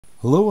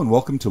Hello and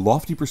welcome to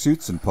Lofty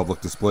Pursuits and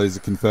Public Displays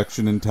of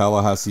Confection in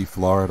Tallahassee,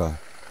 Florida.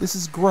 This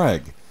is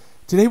Greg.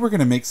 Today we're going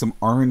to make some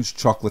orange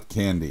chocolate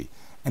candy,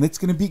 and it's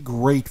going to be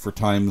great for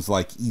times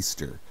like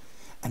Easter.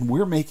 And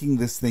we're making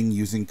this thing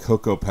using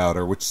cocoa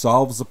powder, which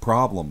solves a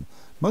problem.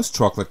 Most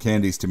chocolate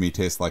candies to me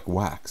taste like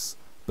wax,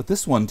 but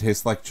this one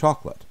tastes like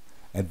chocolate,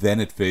 and then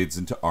it fades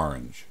into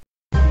orange.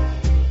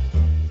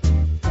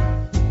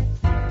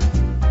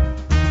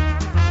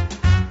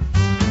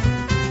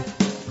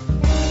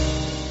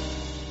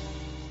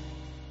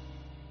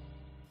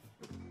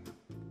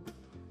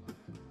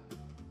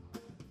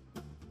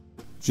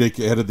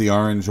 Jake added the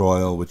orange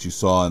oil, which you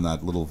saw in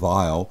that little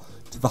vial,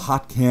 to the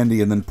hot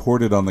candy and then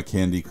poured it on the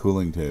candy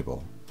cooling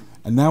table.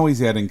 And now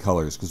he's adding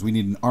colors, because we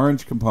need an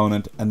orange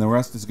component and the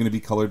rest is going to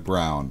be colored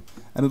brown,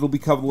 and it'll be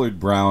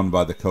colored brown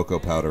by the cocoa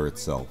powder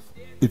itself.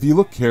 If you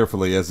look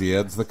carefully as he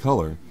adds the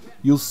color,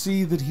 you'll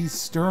see that he's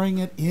stirring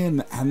it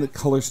in and the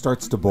color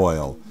starts to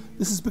boil.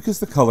 This is because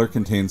the color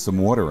contains some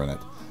water in it,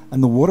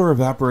 and the water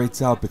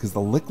evaporates out because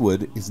the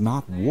liquid is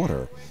not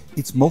water.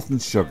 It's molten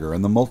sugar,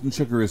 and the molten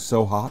sugar is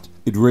so hot,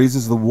 it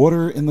raises the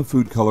water in the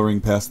food coloring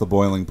past the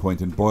boiling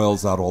point and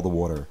boils out all the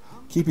water,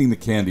 keeping the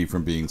candy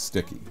from being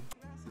sticky.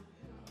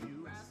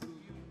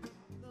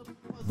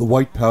 The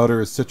white powder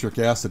is citric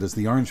acid. As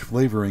the orange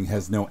flavoring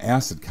has no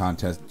acid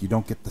content, you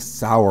don't get the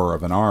sour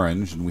of an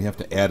orange, and we have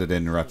to add it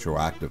in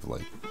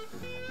retroactively.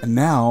 And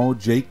now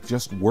Jake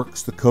just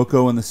works the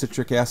cocoa and the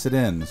citric acid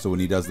in, so when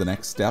he does the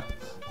next step,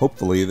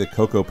 hopefully the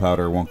cocoa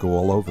powder won't go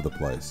all over the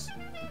place.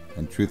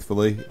 And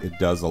truthfully, it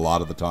does a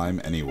lot of the time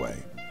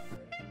anyway.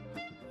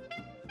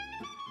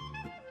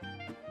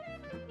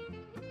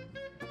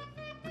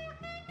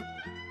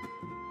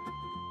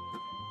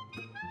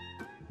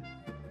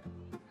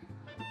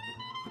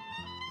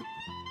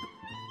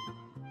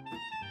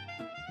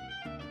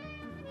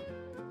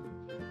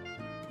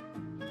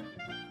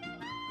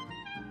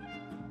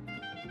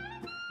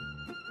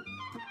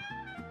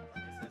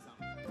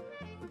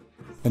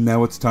 And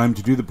now it's time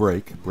to do the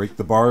break. Break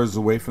the bars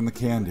away from the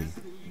candy.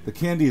 The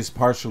candy is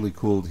partially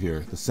cooled here.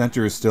 The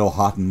center is still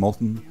hot and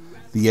molten.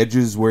 The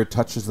edges where it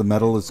touches the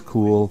metal is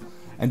cool.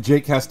 And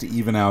Jake has to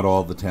even out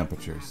all the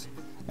temperatures.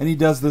 And he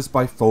does this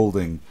by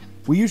folding.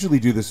 We usually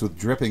do this with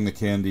dripping the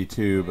candy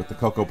too, but the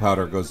cocoa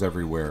powder goes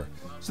everywhere.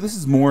 So this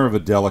is more of a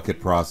delicate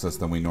process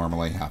than we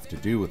normally have to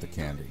do with the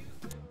candy.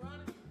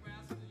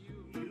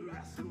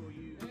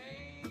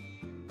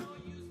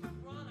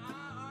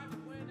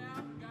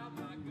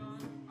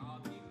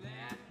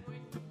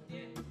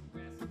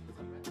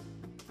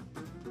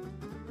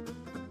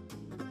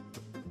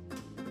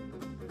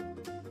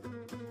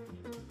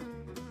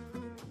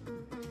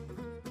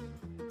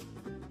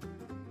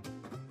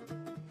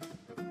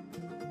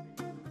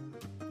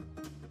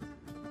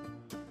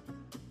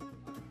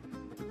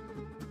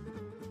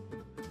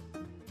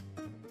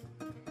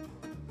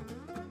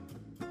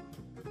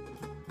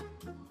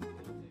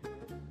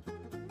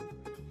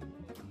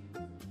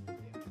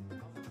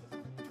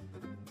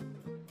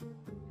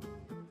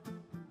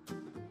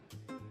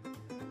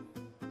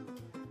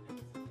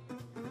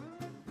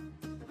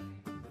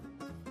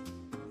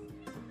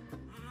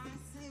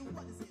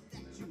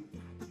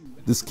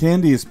 This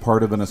candy is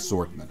part of an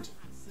assortment.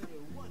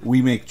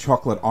 We make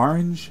chocolate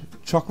orange,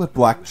 chocolate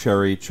black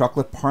cherry,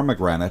 chocolate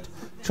pomegranate,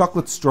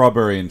 chocolate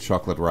strawberry, and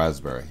chocolate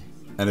raspberry.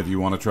 And if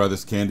you want to try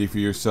this candy for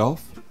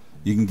yourself,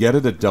 you can get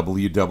it at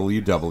www.pd.net.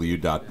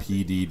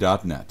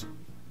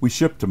 We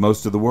ship to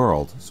most of the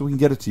world, so we can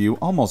get it to you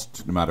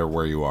almost no matter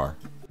where you are.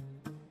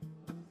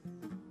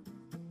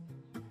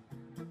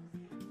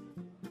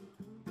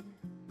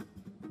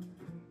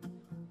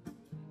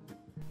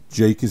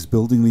 Jake is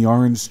building the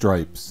orange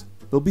stripes.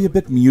 They'll be a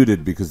bit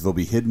muted because they'll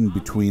be hidden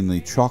between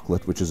the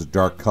chocolate, which is a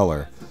dark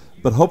color,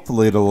 but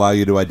hopefully it'll allow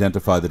you to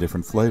identify the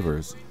different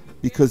flavors,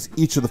 because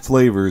each of the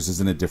flavors is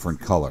in a different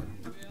color.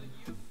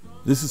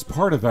 This is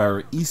part of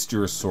our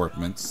Easter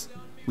assortments.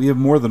 We have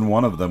more than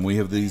one of them. We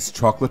have these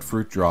chocolate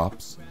fruit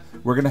drops.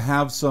 We're going to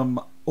have some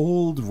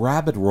old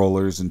rabbit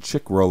rollers and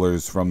chick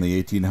rollers from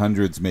the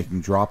 1800s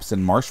making drops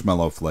in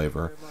marshmallow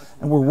flavor,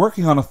 and we're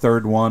working on a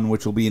third one,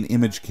 which will be an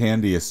image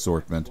candy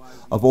assortment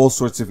of all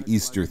sorts of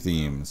Easter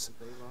themes.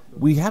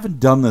 We haven't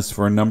done this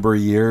for a number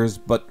of years,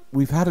 but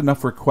we've had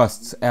enough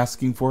requests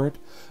asking for it.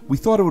 We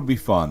thought it would be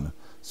fun.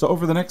 So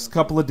over the next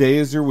couple of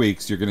days or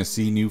weeks, you're going to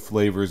see new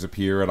flavors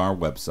appear on our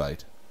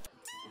website.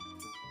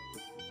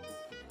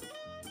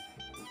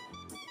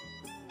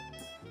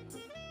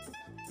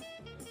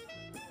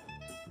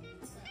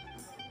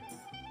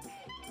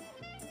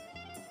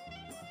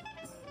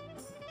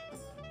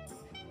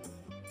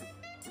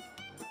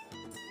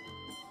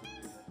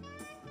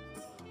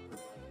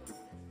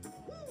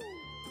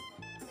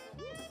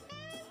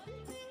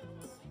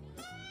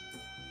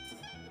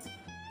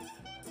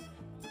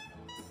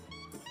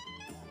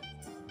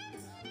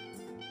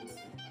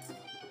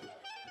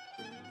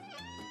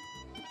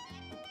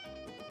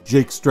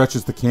 Jake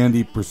stretches the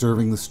candy,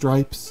 preserving the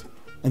stripes,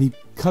 and he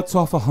cuts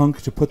off a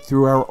hunk to put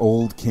through our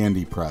old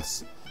candy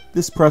press.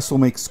 This press will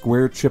make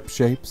square chip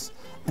shapes,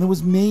 And it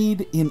was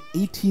made in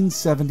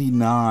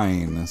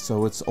 1879,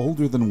 so it's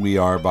older than we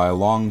are by a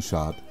long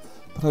shot.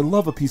 But I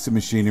love a piece of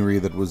machinery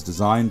that was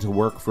designed to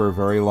work for a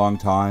very long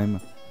time,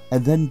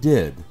 and then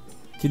did.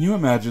 Can you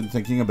imagine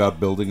thinking about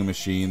building a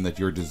machine that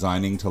you're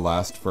designing to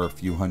last for a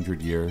few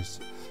hundred years?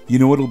 You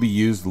know it'll be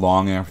used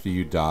long after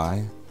you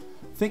die?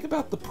 Think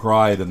about the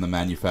pride in the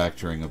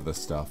manufacturing of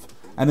this stuff,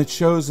 and it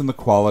shows in the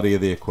quality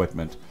of the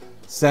equipment.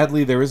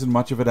 Sadly, there isn't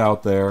much of it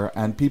out there,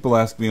 and people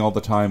ask me all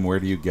the time, where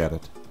do you get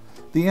it?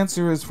 The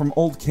answer is from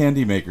old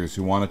candy makers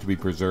who want it to be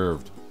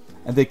preserved.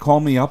 And they call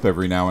me up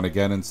every now and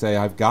again and say,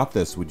 I've got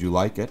this, would you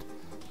like it?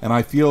 And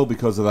I feel,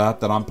 because of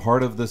that I'm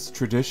part of this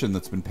tradition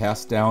that's been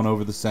passed down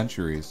over the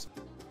centuries.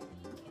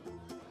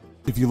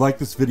 If you like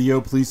this video,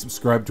 please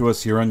subscribe to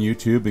us here on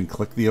YouTube and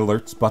click the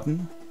alerts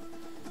button.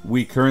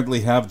 We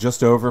currently have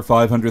just over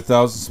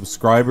 500,000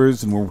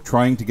 subscribers, and we're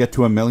trying to get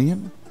to 1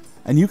 million.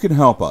 And you can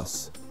help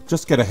us.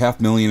 Just get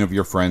 500,000 of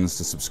your friends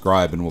to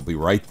subscribe and we'll be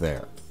right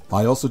there.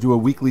 I also do a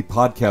weekly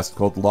podcast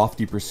called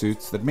Lofty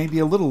Pursuits that may be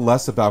a little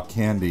less about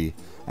candy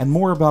and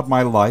more about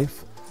my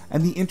life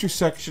and the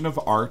intersection of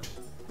art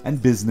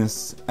and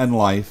business and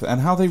life and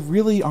how they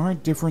really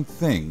aren't different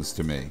things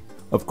to me.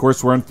 Of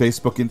course, we're on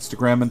Facebook,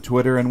 Instagram, and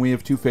Twitter, and we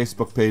have 2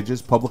 Facebook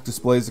pages, Public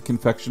Displays of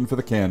Confection for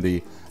the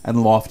Candy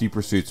and Lofty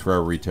Pursuits for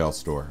our retail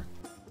store.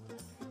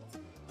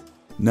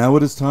 Now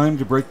it is time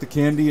to break the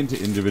candy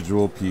into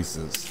individual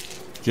pieces.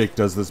 Jake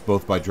does this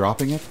both by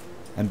dropping it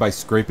and by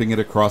scraping it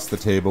across the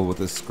table with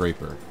his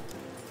scraper.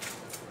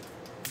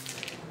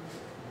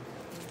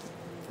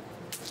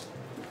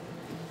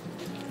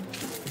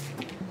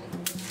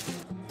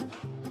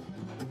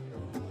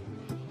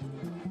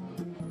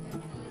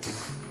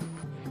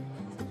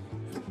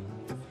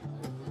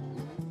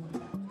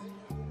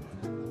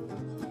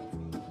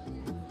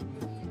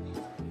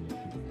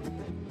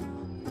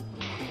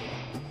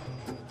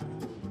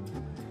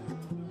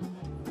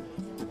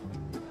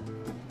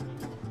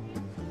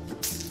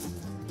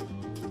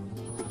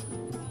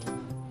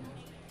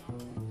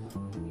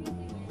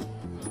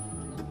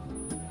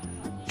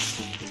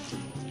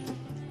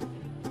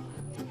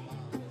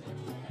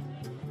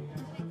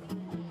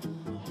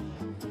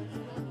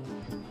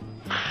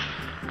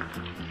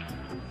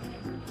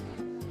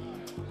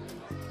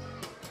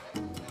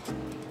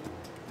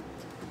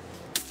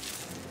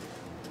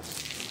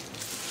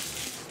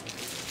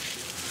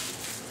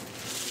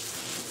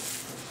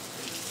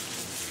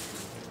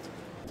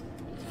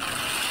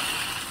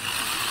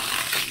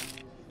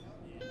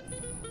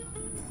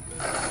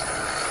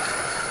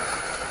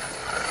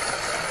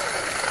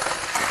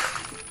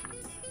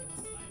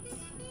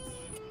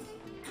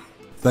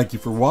 Thank you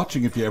for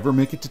watching. If you ever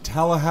make it to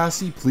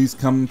Tallahassee, please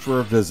come for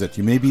a visit.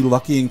 You may be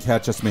lucky and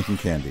catch us making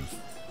candy.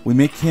 We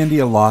make candy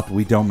a lot.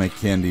 We don't make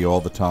candy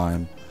all the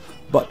time.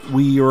 But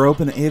we are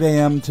open 8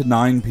 a.m. to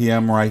 9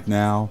 p.m. right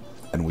now,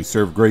 and we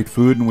serve great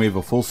food, and we have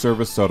a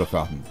full-service soda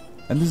fountain.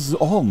 And this is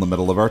all in the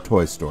middle of our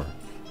toy store.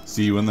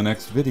 See you in the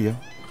next video.